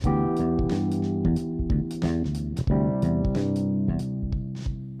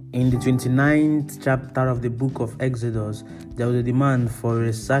In the 29th chapter of the book of Exodus, there was a demand for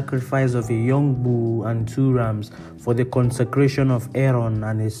a sacrifice of a young bull and 2 rams for the consecration of Aaron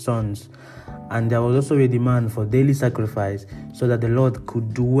and his sons. And there was also a demand for daily sacrifice so that the Lord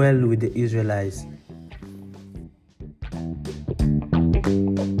could dwell with the Israelites.